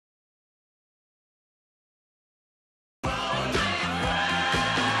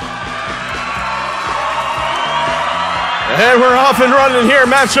And we're off and running here.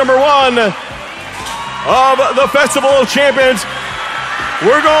 Match number 1 of the Festival of Champions.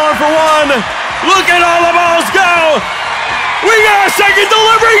 We're going for 1. Look at all the balls go. We got a second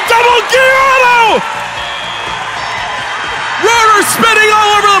delivery. Double gear auto. Rotor spinning all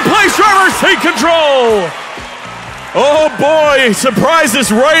over the place. Drivers take control. Oh boy,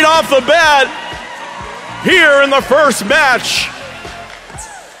 surprises right off the bat. Here in the first match,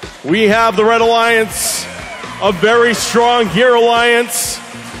 we have the Red Alliance, a very strong gear alliance,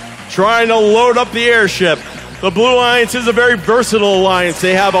 trying to load up the airship. The Blue Alliance is a very versatile alliance.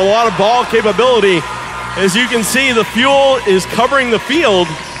 They have a lot of ball capability. As you can see, the fuel is covering the field.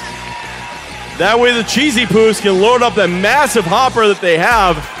 That way the Cheesy Poos can load up that massive hopper that they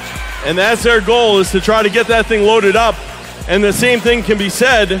have, and that's their goal, is to try to get that thing loaded up. And the same thing can be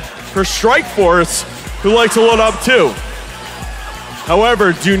said for Strike Force, who likes to load up too.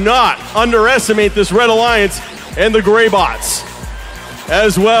 However, do not underestimate this Red Alliance and the Gray Bots,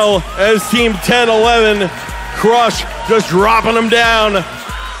 as well as Team 10-11 Crush just dropping them down.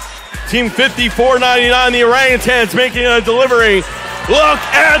 Team 5499, the Orangutans, making a delivery. Look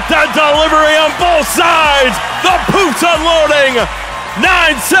at the delivery on both sides. The Poofs unloading.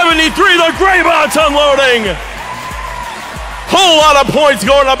 973, the Gray Bots unloading. Whole lot of points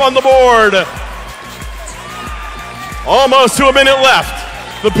going up on the board. Almost to a minute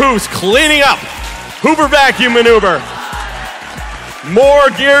left. The Poofs cleaning up. Hoover vacuum maneuver. More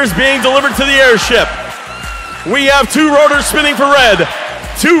gears being delivered to the airship. We have 2 rotors spinning for red,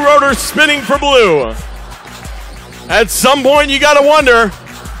 2 rotors spinning for blue. At some point, you got to wonder,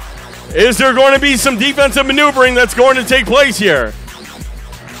 is there going to be some defensive maneuvering that's going to take place here?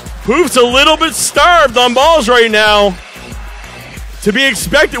 Poof's a little bit starved on balls right now. To be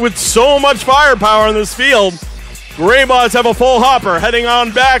expected with so much firepower in this field. Gray Bots have a full hopper heading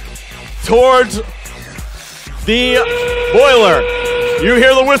on back towards the boiler. You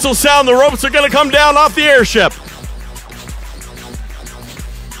hear the whistle sound. The ropes are going to come down off the airship.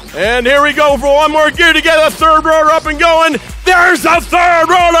 And here we go for 1 more gear to get a 3rd rotor up and going. There's the 3rd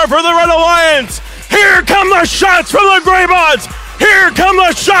rotor for the Red Alliance. Here come the shots from the Gray Bots. Here come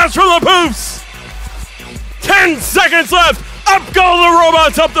the shots from the Poofs. 10 seconds left. Up go the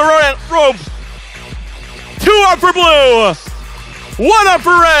robots up the rope. 2 up for blue. 1 up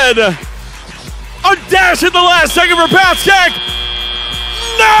for red. A dash at the last second for Pastek.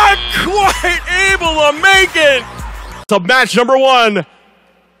 Not quite able to make it. So match number 1.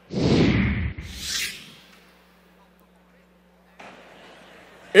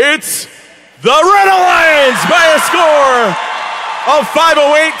 It's the Red Alliance by a score of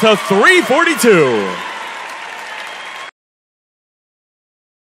 508 to 342.